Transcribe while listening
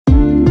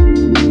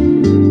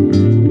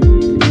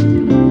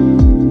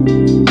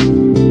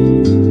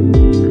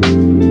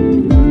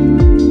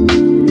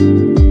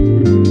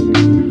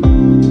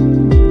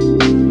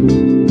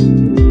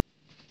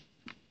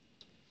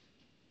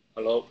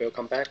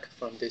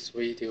this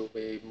video,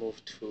 we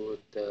move to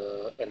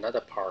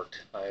another part.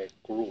 I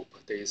group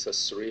these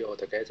three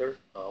altogether.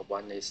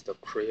 One is the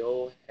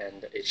Creole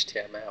and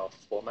HTML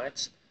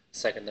formats.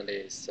 Secondly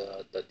is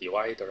the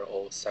divider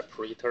or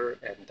separator,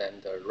 and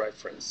then the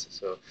reference.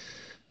 So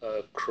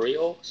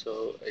Creole,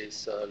 so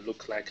it's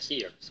look like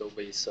here. So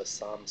with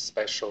some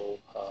special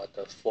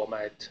the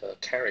format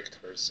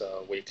characters,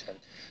 we can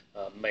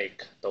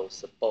make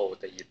those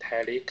bold,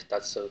 italic.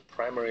 That's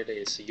primarily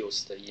is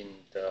used in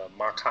the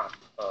markup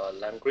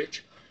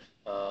language.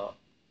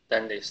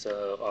 Then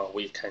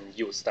we can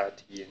use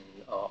that in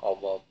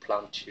our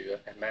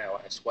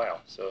PlantUML as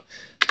well. So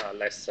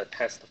let's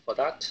test for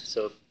that.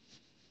 So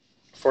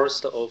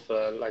first of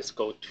let's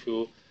go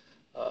to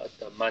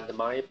the mind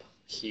map.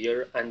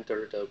 Here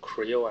under the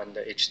Creole and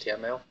the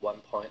HTML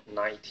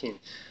 1.19,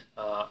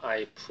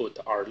 I put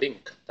our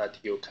link that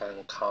you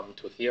can come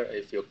to here.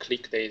 If you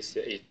click this,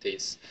 it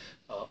is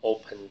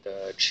open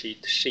the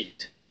cheat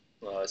sheet.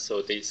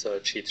 So this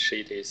cheat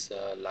sheet is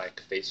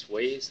like this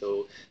way.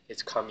 So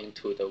it's coming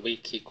to the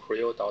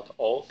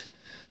wiki.creole.org.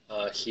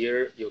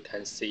 Here you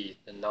can see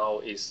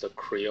now is the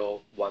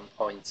Creole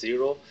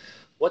 1.0.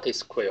 What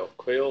is Creole?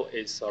 Creole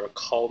is a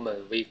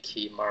common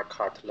wiki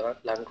markup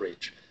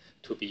language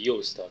to be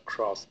used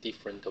across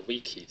different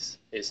wikis.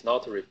 It's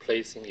not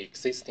replacing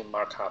existing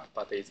markup,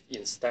 but it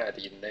instead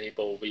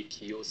enable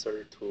wiki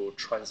user to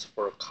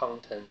transfer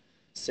content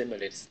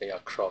seamlessly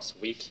across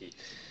wiki,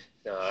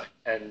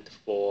 and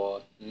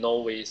for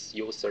novice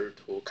user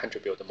to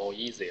contribute more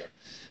easier.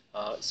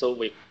 So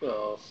we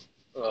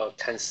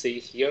can see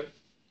here,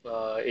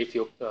 if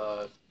you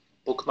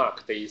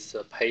bookmark this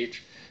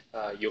page,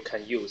 you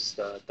can use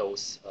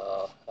those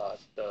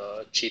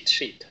the cheat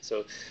sheet.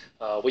 So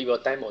we will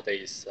demo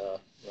this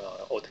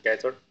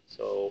altogether.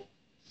 So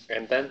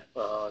and then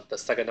the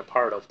second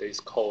part of this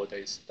code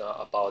is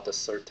about the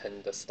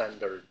certain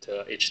standard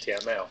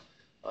HTML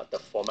the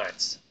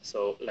formats.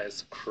 So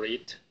let's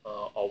create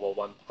our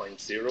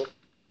 1.0,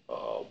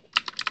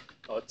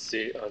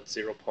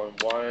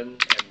 0.1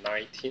 and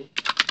 19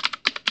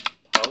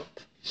 pump.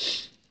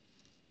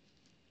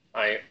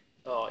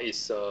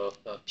 Is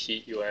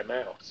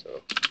PUML,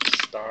 so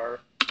star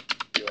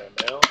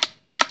UML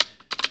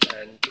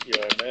and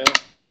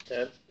UML.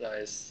 Then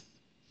let's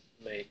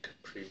make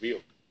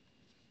preview.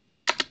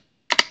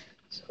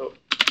 So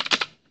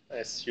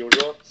as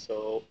usual,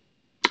 so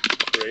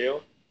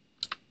Creole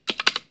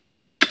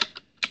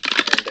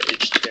and the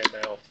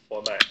HTML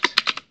format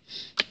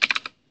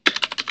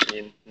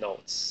in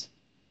notes.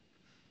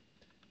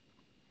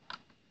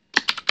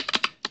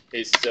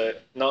 It's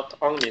not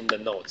only in the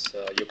notes,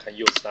 you can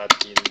use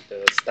that in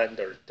the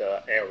standard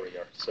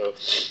area. So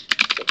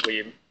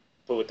we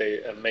put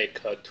make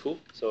two.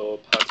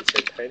 So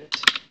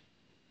participant,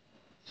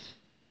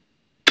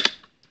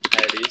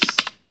 Alice.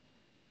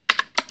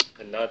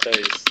 Another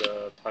is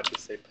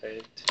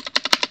participant.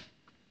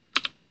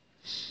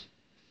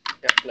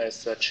 Yeah,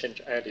 let's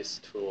change Alice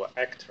to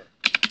actor.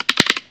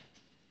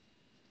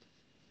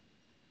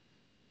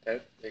 Then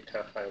we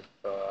can have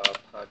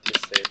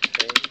participant.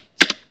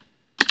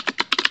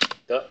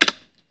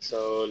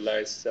 So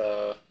let's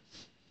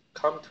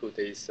come to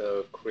this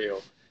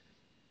Creole.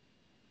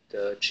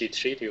 The cheat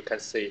sheet, you can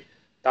see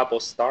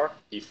double star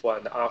before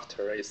and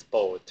after is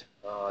bold,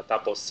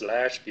 double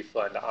slash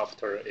before and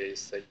after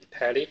is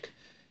italic.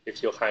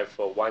 If you have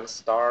 1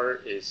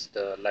 star is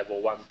the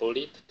level 1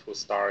 bullet, 2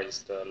 star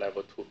is the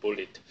level 2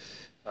 bullet,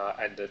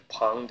 and the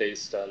pound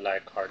is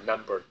like our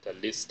numbered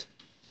list.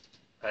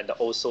 And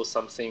also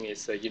something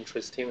is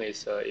interesting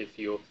is if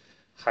you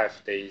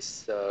have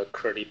this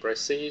curly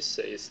braces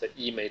is the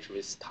image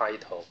with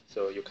title.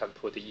 So you can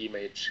put the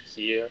image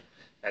here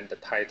and the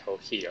title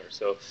here.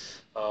 So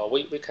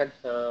we can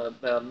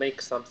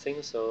make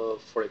something. So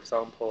for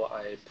example,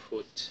 I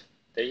put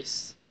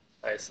this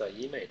as an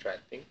image, I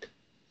think.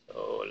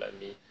 So let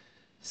me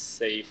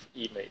save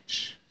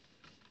image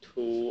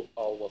to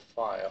our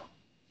file.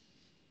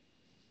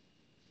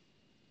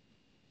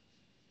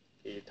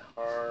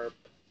 GitHub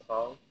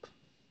pump.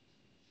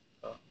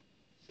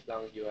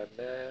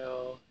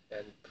 PlantUML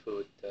and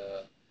put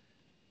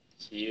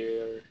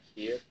here,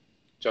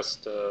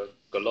 just a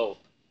globe.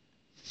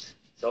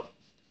 So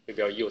we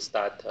will use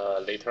that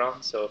later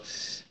on. So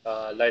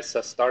let's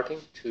starting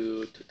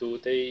to do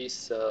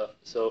this.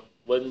 So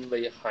when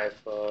we have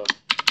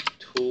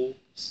 2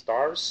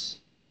 stars,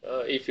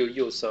 if you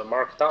use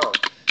Markdown,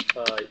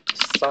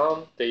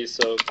 some these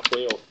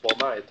Creole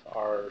format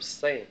are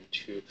same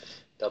to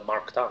the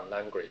Markdown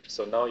language.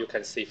 So now you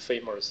can see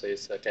famous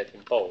is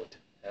getting bold.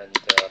 And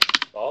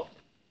Bob,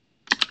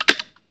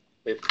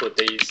 we put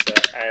this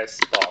as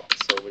Bob,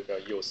 so we will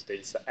use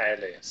this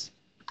alias.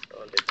 So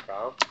later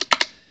on,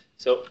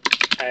 so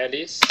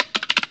Alice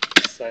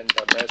send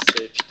a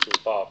message to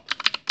Bob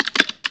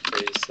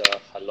with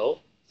hello.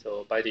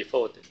 So by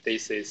default,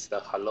 this is the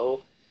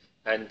hello,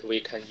 and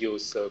we can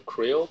use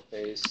Creole.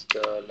 Is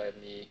the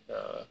let me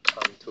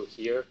come to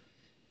here.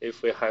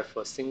 If we have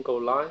a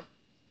single line,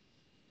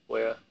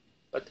 where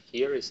but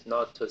here is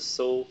not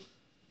so.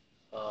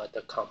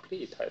 The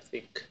complete, I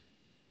think.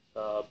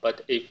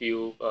 But if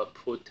you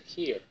put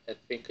here, I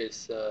think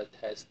it's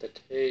test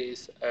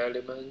case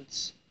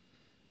elements,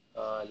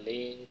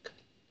 link,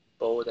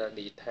 bold and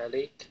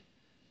italic,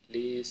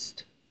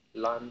 list,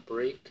 line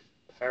break,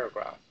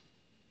 paragraph.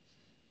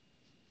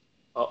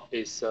 Oh,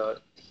 it's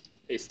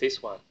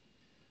this one.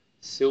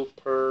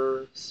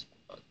 Super.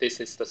 This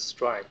is the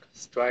strike.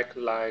 Strike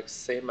like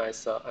same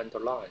as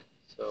underline.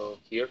 So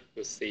here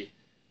you see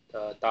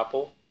the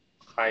double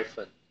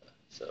hyphen.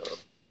 So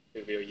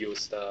we will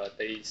use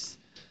this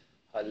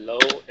hello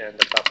and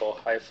the double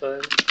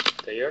hyphen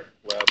there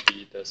will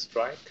be the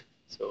strike.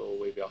 So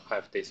we will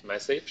have this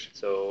message.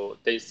 So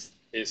this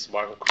is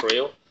one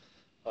Creole,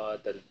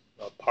 the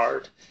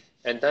part.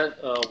 And then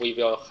we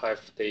will have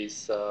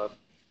this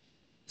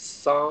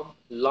some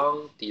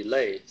long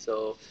delay.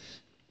 So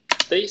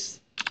this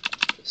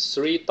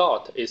three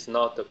dot is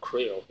not the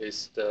Creole,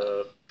 it's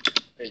the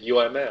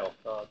UML.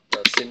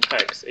 The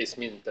syntax is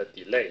mean the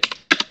delay.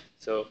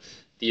 So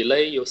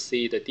delay, you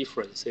see the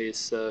difference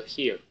is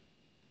here.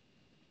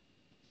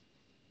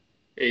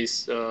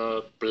 Is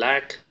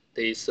black.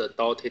 This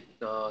dotted,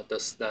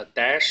 the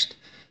dashed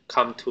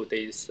come to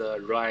this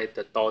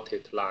right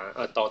dotted line,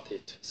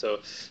 dotted. So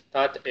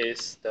that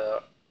is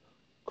the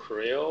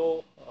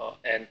Creole,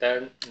 and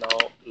then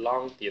now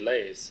long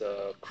delay is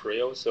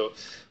Creole. So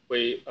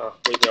we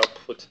will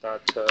put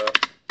that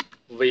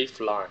wave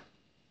line.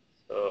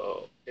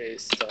 So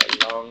it's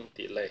a long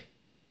delay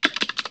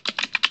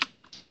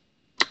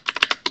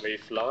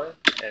wave line,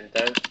 and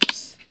then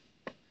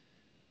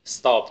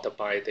stopped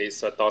by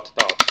this dot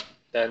dot.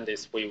 Then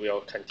this we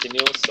will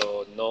continue.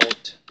 So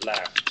node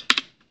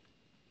left,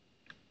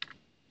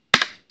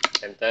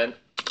 and then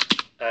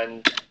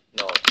end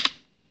node.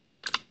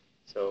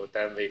 So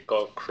then we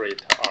go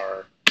create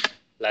our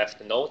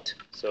left node.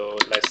 So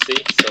let's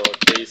see. So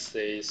this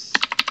is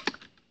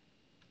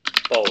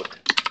bold.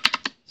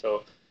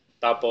 So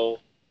double.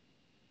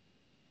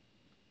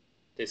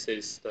 This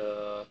is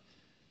the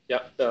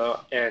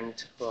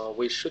and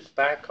we should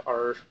back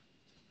our.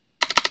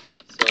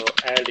 So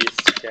Alice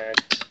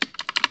get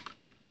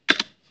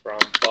from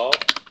Bob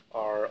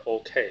are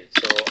okay.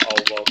 So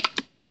our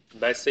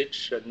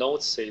message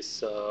notes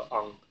is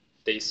on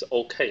this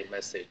okay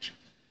message,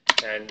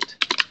 and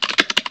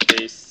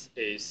this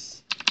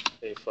is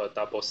with a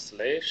double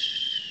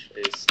slash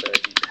is the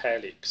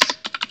italics.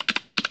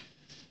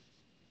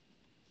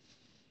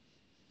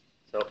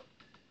 So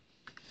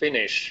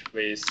finish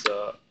with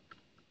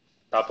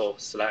double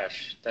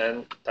slash,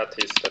 then that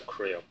is the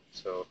Creole.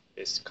 So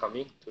it's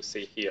coming to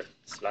see here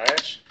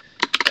slash,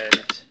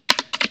 and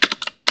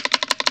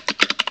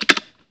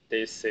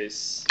this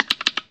is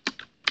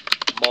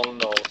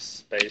mono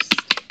spaced.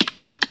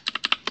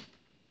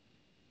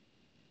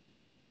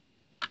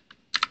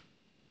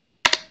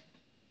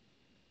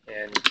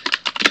 And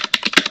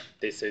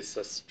this is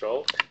a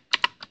stroke.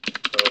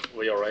 So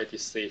we already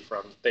see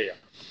from there.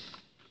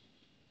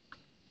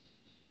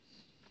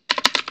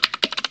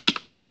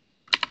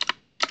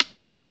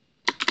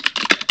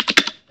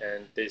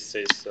 And this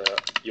is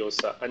use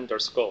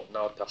underscore,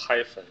 not the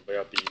hyphen,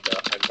 will be the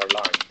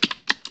underlined.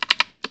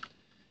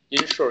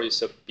 Ensure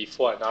is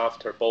before and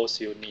after, both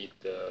you need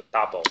the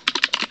double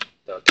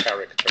the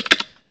character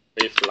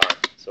wave line.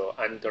 So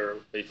under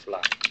wave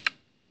line.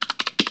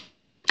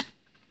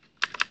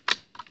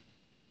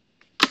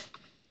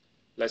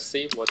 Let's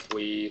see what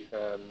we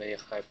may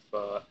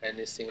have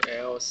anything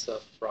else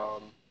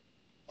from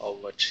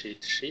our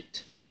cheat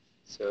sheet.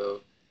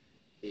 So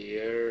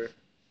here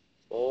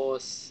for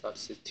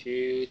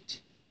substitute.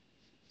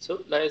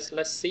 So let's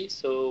see.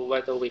 So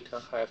whether we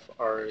can have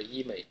our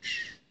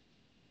image.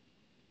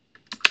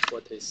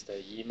 What is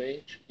the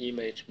image?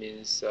 Image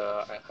means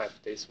I have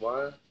this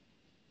one.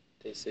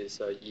 This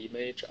is an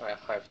image. I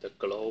have the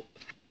globe.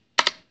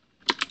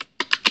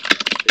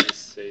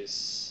 This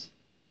is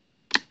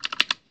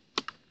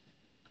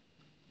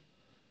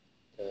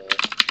the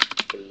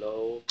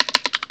globe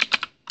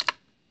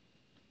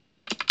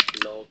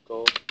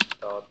logo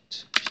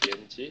dot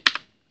png.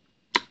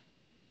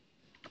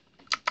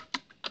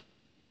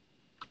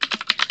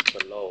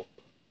 Globe.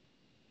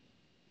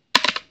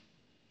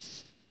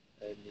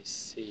 Let me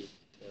see.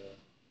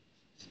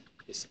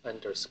 It's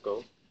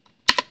underscore.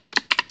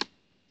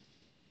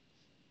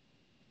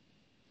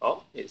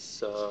 Oh,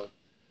 it's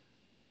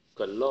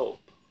globe,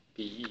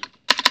 BE.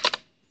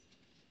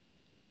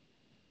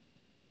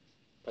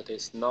 But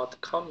it's not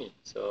coming.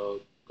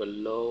 So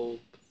globe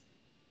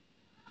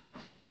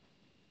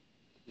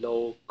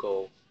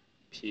logo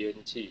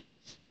PNG.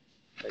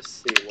 Let's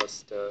see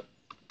what's the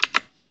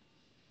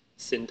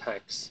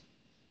syntax.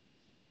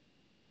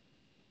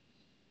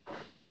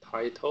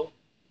 Title.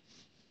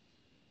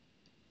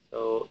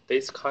 So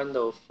this kind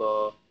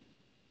of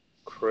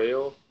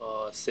Creole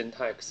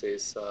syntax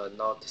is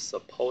not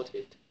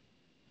supported.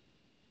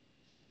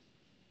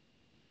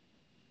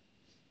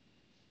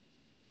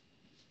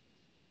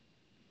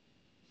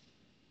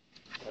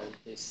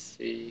 Let me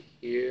see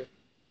here.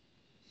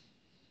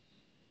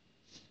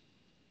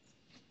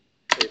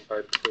 If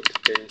I put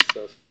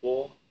this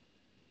 4,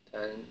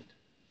 then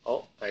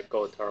Oh, I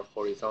got a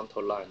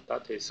horizontal line.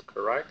 That is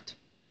correct.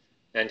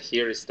 And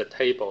here is the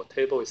table.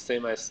 Table is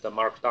same as the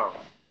markdown.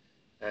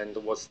 And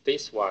what's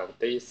this one?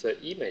 This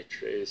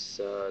image is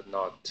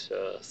not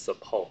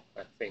support,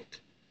 I think.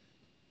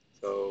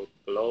 So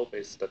globe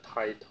is the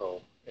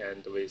title,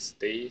 and with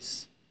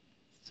this,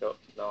 so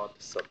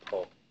not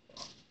support.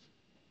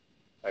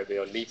 I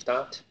will leave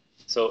that.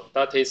 So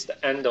that is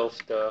the end of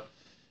the,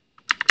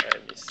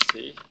 let me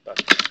see,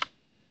 but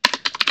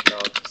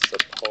not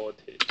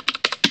supported.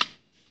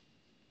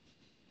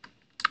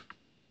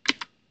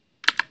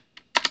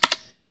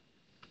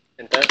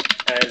 And then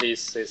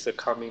Alice is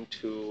coming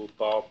to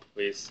Bob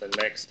with the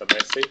next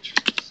message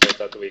so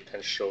that we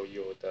can show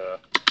you the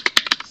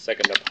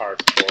second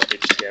part for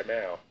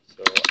HTML.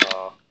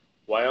 So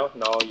while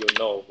now you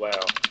know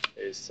while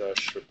is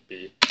should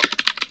be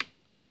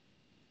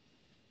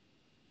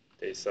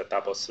this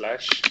double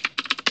slash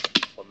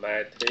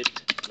formatted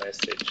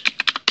message.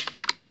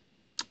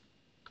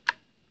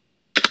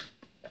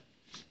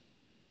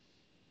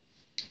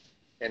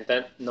 And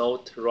then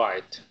note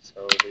write.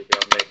 So we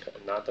will make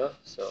another.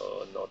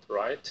 So note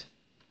write.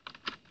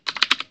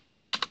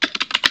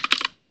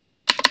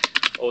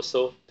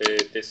 Also,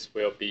 this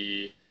will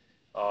be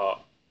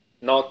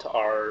not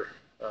our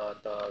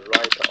the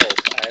write of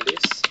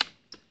Alice,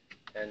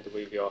 and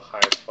we will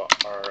have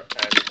our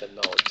end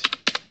note.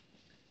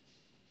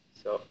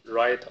 So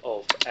write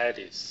of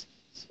Alice.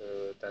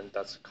 So then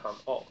that's come.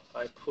 Oh,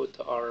 I put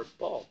our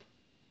Bob,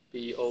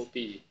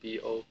 B-O-B,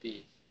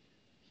 B-O-B.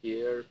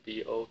 Here,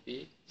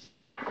 B-O-B.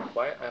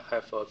 Why I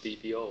have a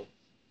BBO?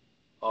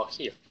 Oh,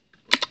 here.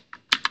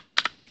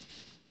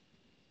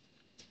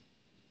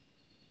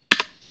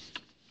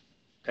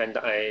 And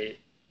I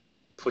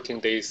putting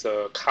this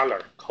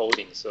color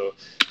coding. So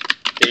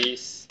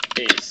this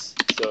is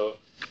so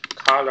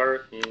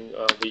color in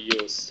we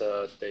use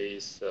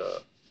this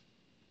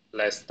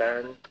less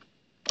than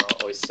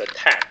or it's a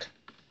tag.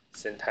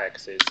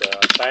 Syntax is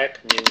back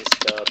means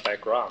the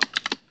background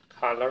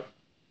color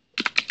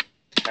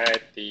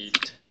added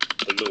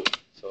blue.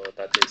 So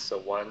that is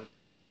one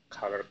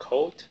color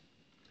code.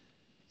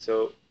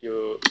 So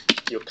you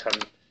can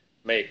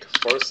make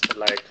first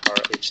like our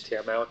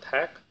HTML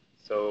tag.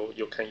 So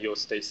you can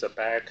use this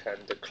back and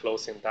the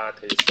closing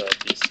that is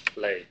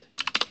displayed.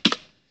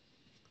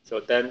 So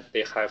then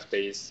they have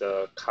this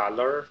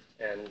color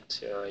and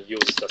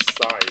use the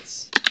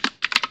size.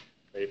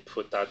 We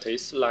put that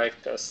is like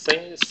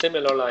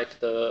similar like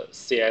the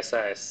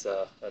CSS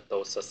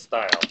those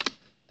style.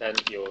 Then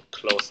you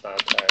close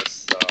that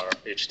as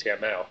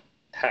HTML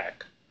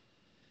tag.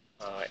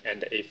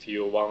 And if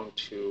you want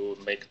to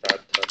make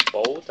that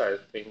bold, I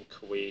think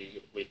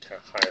we can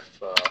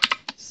have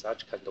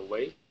such kind of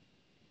way.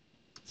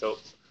 So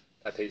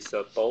that is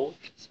bold.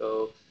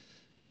 So,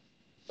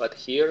 but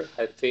here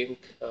I think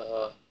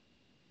the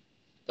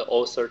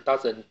author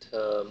doesn't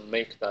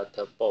make that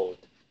bold.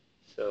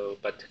 So,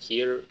 but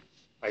here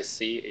I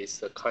see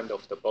is kind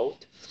of the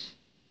bold,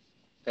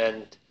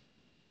 and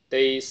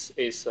this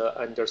is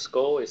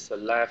underscore is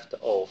left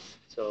off.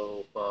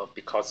 So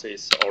because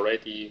it's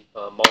already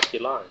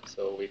multi-line,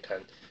 so we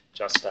can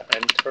just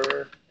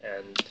enter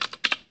and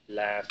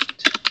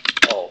left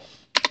off.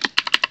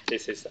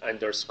 This is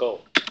underscore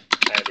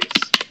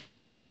Alice.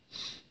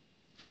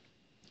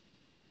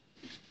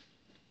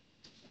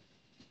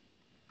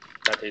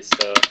 That is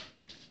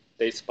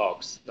this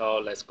box. Now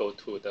let's go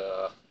to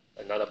the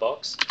another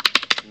box.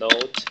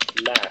 Note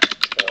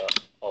left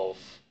of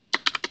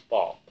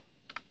Bob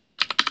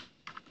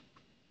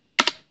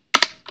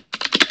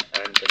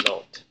and the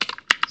note.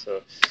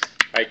 So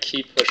I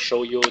keep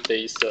show you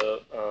this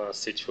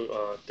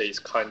this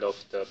kind of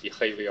the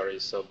behavior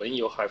is when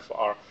you have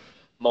our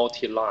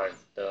multi-line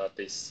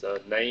this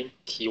name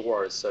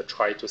keywords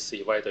try to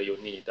see whether you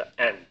need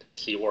and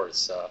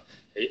keywords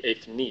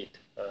if need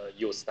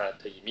use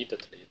that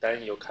immediately,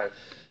 then you can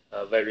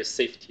very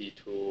safety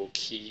to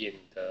key in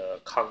the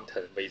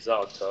content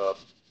without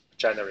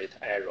generate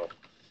error.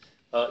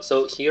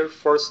 So here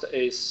first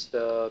is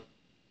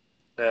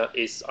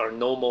our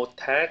normal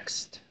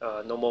text,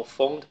 normal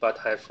font, but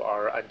have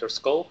our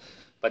underscore.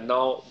 But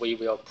now we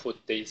will put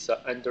this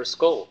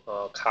underscore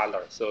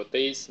color. So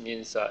this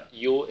means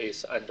U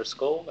is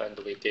underscore, and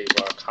we give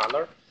a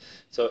color.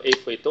 So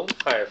if we don't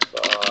have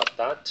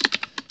that,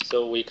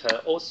 so we can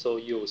also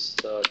use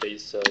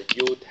this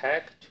U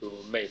tag to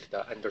make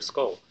the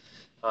underscore.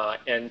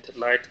 And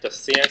like the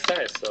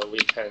CSS, we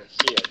can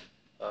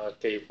here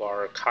give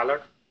our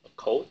color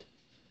code.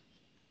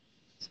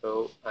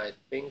 So I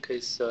think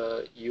it's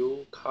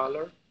U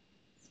color.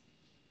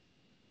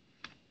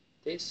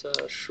 This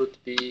should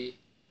be,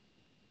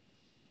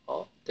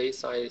 oh,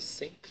 this I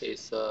think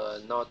is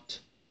not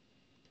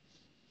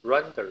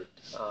rendered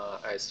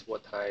as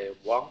what I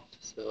want.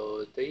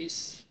 So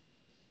this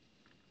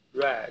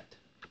red,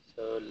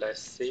 so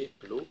let's see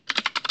blue.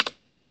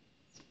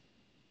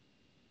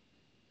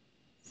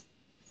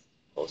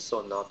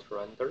 Also not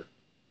rendered.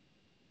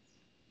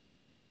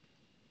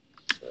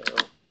 So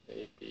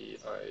maybe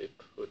I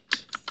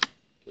put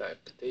like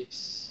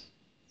this.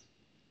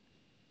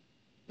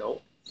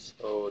 No,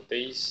 So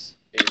this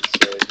is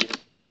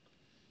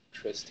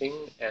interesting,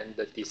 and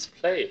the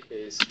display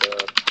is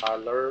the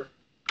color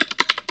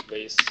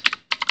with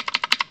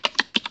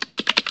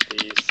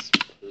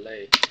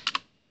display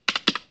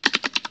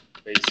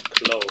with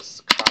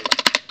close color.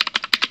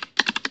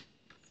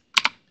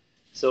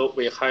 So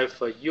we have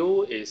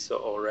U is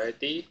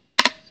already.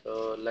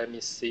 So let me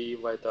see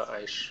whether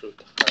I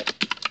should have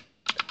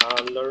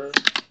color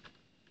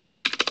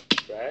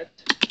red.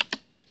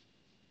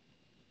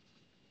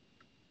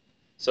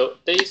 So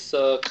this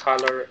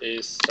color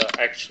is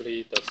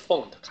actually the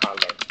font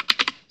color.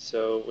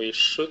 So we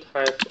should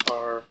have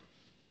our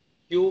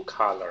U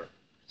color.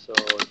 So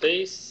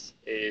this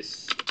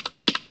is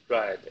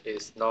red,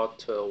 is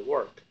not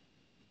work.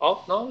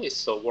 Oh, no,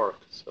 it's work.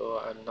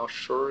 So I'm not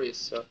sure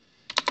it's,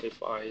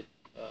 if I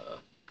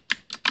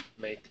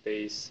make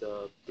this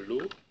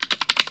blue.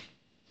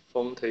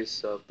 Font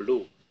is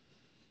blue.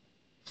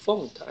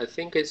 Font, I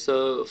think it's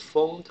a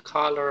font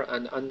color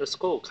and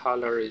underscore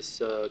color is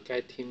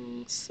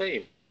getting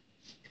same.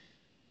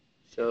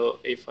 So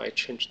if I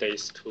change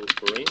this to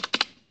green,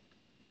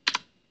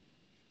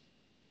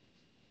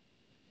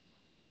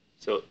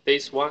 so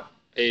this one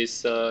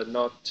is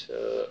not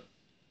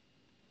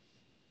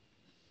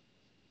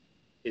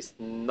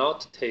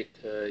take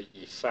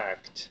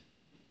effect.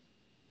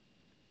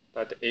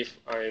 But if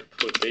I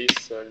put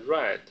this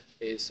red,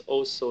 it's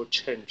also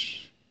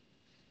change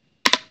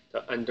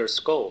the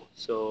underscore.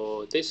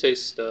 So this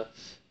is the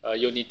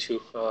you need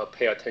to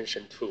pay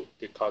attention to,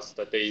 because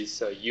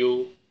this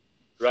U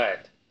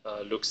red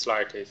looks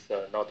like it's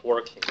not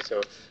working.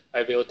 So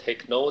I will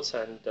take notes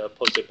and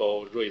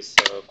possible raise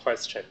a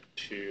question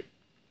to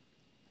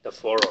the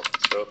forum.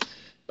 So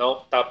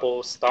now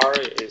double star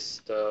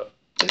is the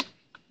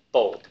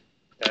bold,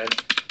 then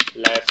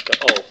left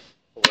off.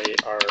 We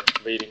are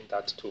reading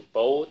that to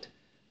bold,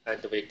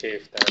 and we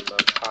give them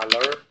a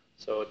color.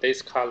 So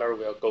this color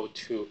will go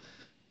to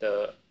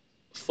the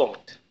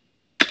font,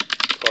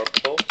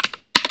 purple,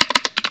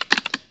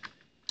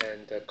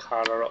 and the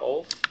color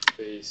off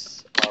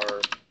is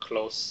our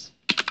close.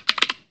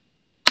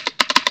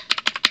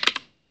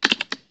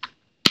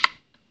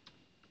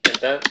 And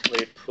then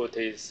we put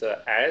is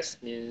S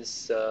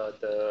means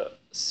the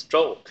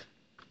stroke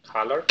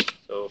color.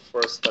 So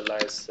first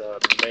let's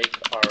make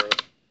our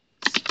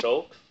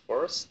stroke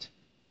first.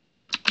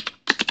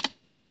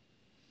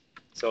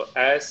 So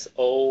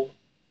SO,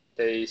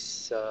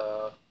 this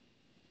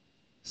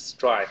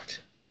strike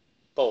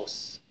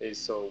both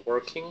is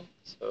working.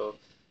 So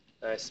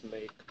let's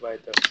make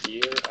whether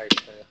here I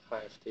can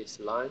have this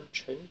line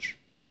change.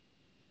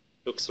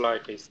 Looks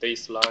like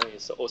this line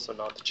is also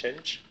not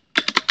change.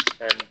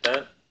 And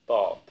then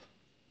Bob.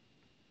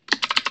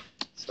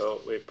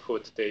 So we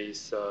put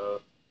this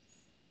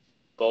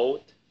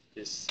bold,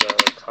 this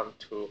come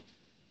to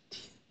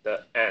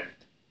the end.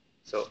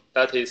 So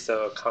that is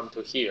come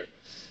to here.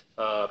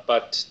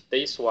 But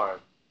this one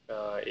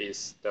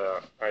is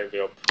the, I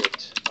will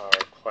put our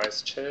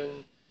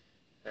question,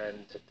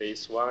 and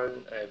this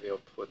one I will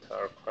put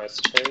our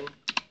question.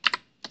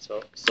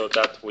 So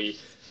that we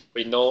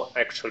know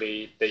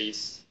actually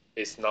this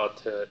is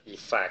not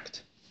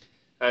effect.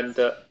 And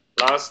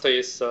last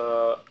is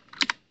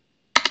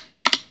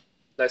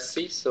let's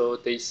see. So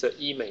this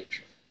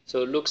image.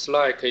 So it looks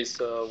like it's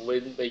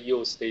when we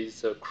use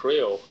this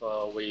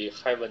Creole, we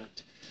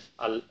haven't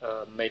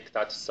make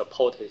that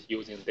supported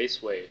using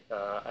this way.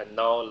 And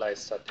now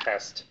let's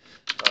test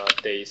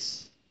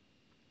this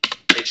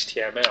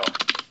HTML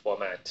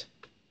format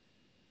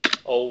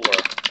over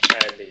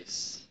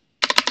Alice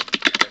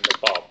and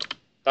Bob.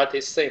 That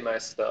is same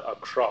as the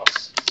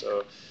across.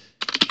 So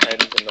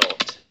end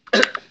note.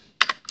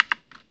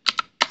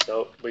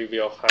 So we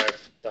will have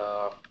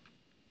the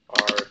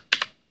our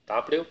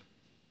W.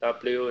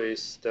 W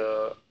is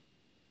the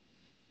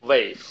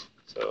wave.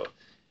 So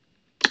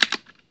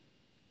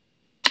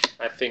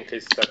I think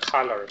it's the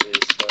color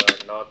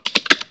is not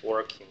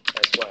working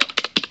as well.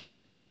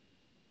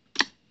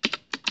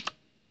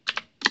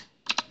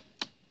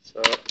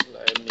 So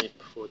let me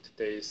put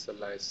this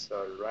as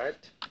red.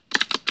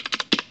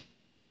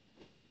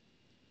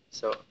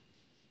 So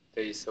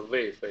this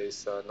wave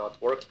is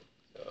not working.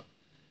 So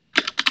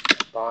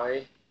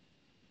by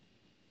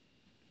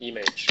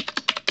image,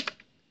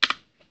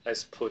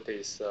 let's put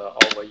this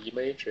our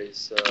image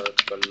is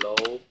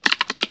globe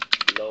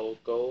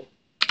logo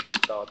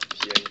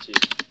 .png.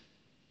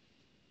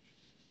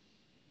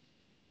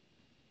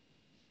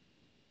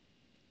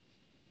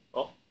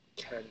 Oh,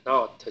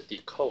 cannot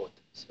decode.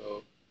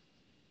 So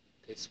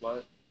this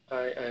one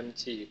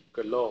img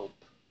globe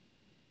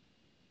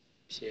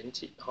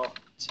png. Oh,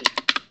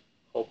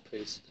 hope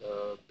is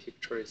the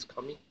picture is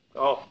coming.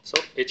 Oh, so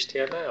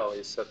HTML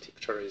is a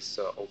picture is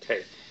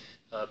okay.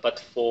 But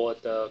for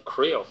the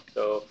Creole,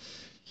 so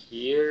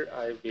here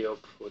I will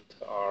put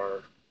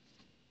our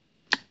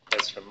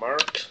question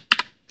mark.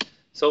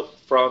 So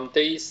from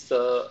this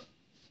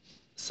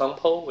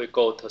sample, we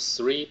got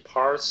 3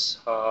 parts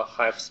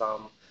have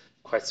some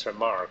question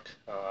mark,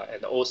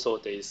 and also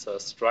this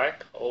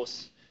strike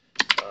also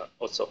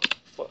also,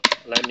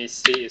 let me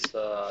see,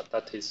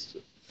 that is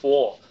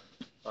 4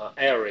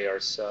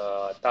 areas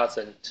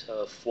doesn't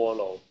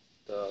follow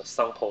the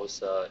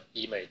sample's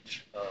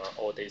image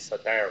or this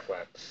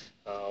diagram.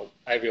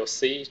 I will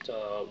see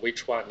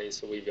which one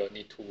is we will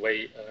need to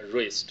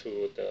raise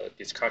to the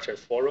discussion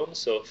forum.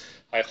 So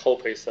I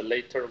hope it's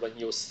later when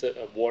you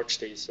watch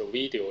this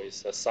video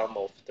is some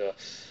of the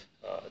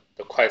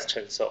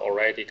questions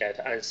already get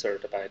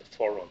answered by the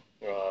forum.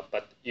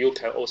 But you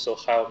can also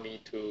help me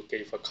to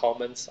give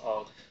comments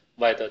on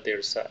whether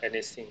there's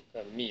anything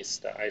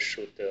missed that I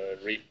should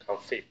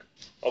reconfigure.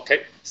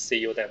 Okay, see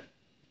you then.